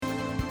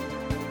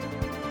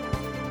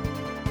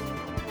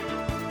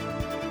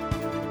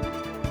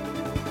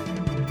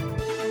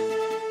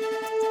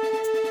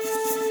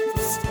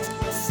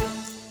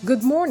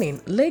Good morning.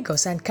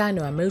 Lagos and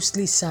Kano are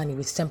mostly sunny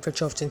with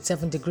temperature of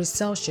 27 degrees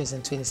Celsius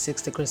and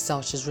 26 degrees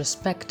Celsius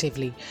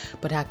respectively.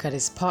 But Accra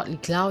is partly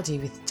cloudy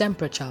with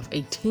temperature of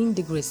 18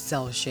 degrees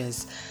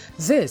Celsius.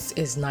 This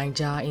is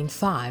Niger in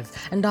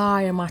 5 and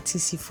I am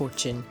Atisi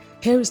Fortune.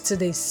 Here is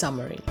today's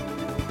summary.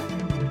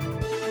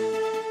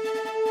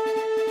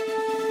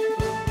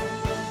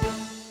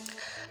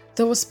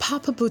 There was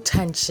palpable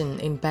tension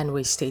in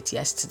Benue State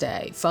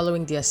yesterday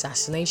following the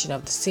assassination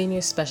of the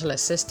Senior Special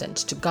Assistant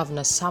to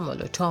Governor Samuel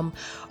Otom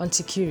on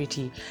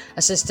security,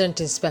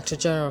 Assistant Inspector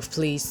General of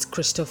Police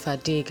Christopher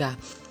Dega.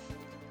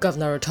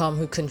 Governor Otom,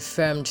 who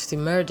confirmed the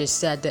murder,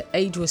 said the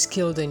aide was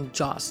killed in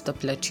Jos, the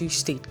Plateau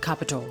State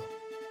capital.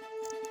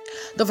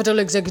 The Federal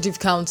Executive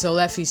Council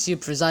 (FEC),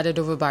 presided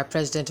over by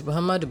President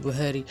Muhammadu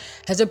Buhari,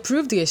 has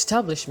approved the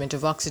establishment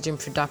of oxygen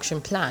production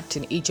plant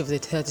in each of the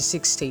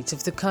 36 states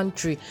of the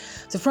country.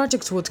 The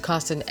project would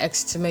cost an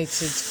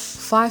estimated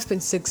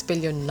 5.6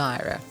 billion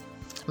naira.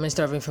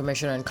 Minister of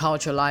Information and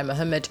Culture Lai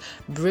Mohammed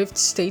briefed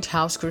State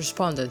House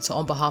correspondents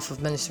on behalf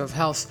of Minister of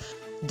Health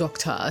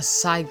Dr.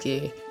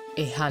 Asage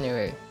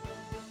Ehanire.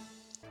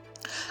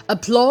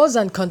 Applause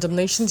and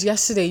condemnations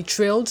yesterday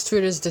trailed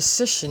Twitter's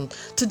decision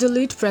to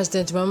delete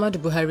President Muhammadu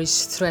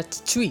Buhari's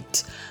threat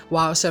tweet.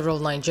 While several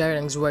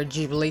Nigerians were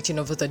jubilating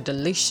over the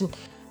deletion,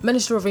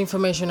 Minister of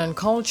Information and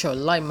Culture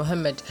Lai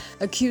Mohammed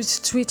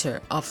accused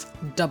Twitter of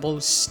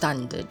double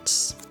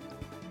standards.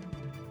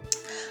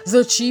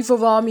 The Chief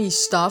of Army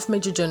Staff,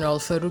 Major General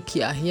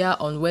Faruqi Yahya,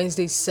 on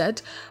Wednesday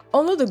said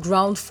only the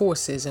ground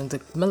forces and the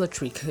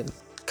military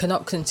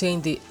cannot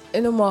contain the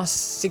enormous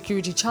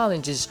security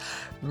challenges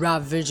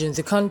ravaging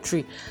the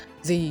country.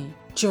 The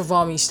Chief of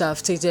Army Staff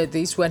stated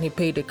this when he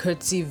paid a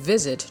courtesy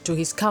visit to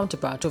his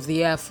counterpart of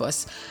the Air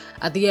Force.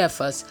 At the Air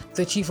Force,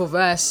 the Chief of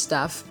Air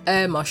Staff,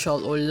 Air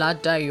Marshal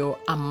Oladayo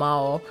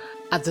Amao,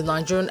 at the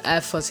Nigerian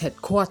Air Force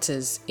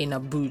headquarters in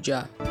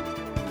Abuja.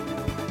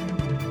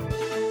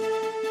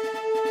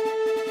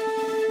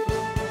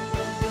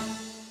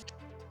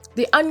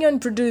 The Onion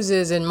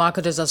Producers and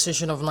Marketers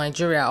Association of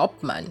Nigeria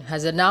 (OPMAN)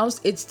 has announced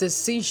its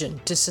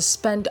decision to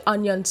suspend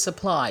onion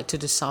supply to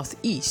the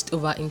southeast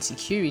over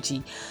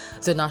insecurity.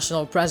 The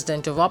national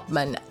president of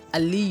OPMAN,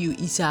 Aliyu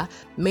Isa,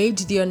 made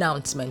the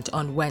announcement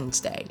on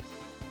Wednesday.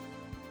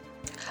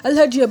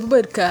 Alhaji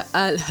Abubakar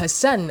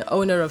Al-Hassan,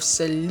 owner of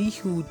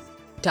Salihu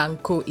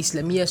Tanko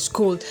Islamia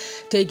School,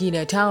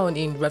 Tegina town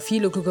in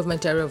Rafi local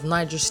government area of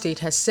Niger State,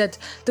 has said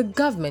the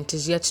government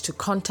is yet to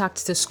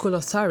contact the school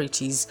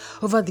authorities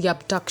over the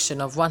abduction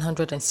of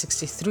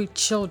 163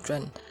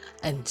 children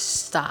and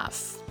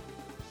staff.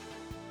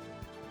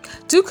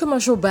 Two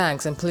commercial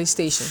banks and police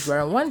stations were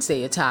on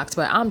Wednesday attacked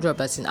by armed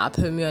robbers in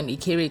Apomio and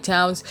Ikere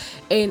towns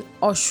in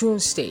Osun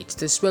State.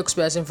 The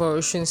spokesperson for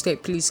Osun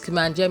State Police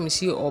Command,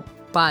 Yemisi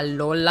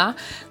Opalola,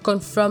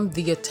 confirmed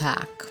the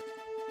attack.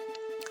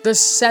 The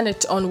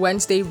Senate on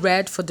Wednesday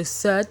read for the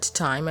third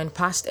time and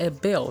passed a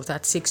bill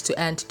that seeks to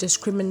end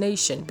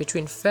discrimination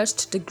between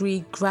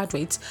first-degree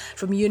graduates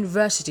from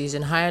universities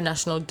and higher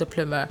national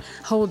diploma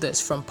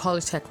holders from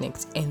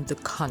polytechnics in the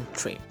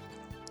country.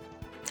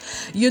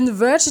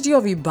 University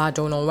of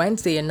Ibadan on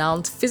Wednesday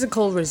announced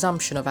physical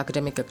resumption of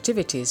academic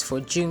activities for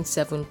June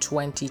 7,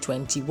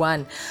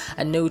 2021.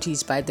 A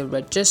notice by the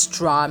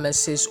registrar,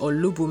 Mrs.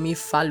 Olubumi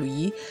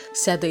Faluyi,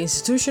 said the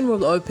institution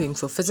will open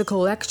for physical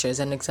lectures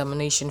and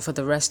examination for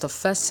the rest of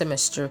first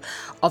semester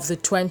of the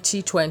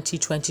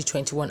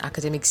 2020-2021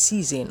 academic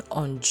season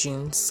on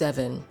June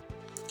 7.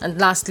 And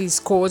lastly,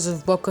 scores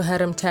of Boko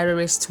Haram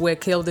terrorists were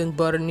killed in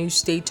Borno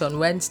State on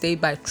Wednesday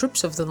by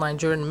troops of the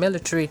Nigerian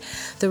military.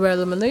 They were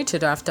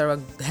eliminated after a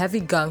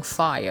heavy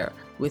gunfire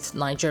with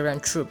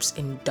Nigerian troops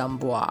in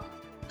Damboa.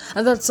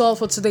 And that's all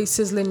for today's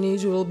sizzling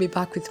news. We will be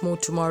back with more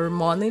tomorrow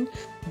morning.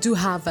 Do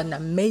have an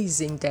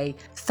amazing day.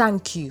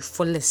 Thank you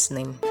for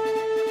listening.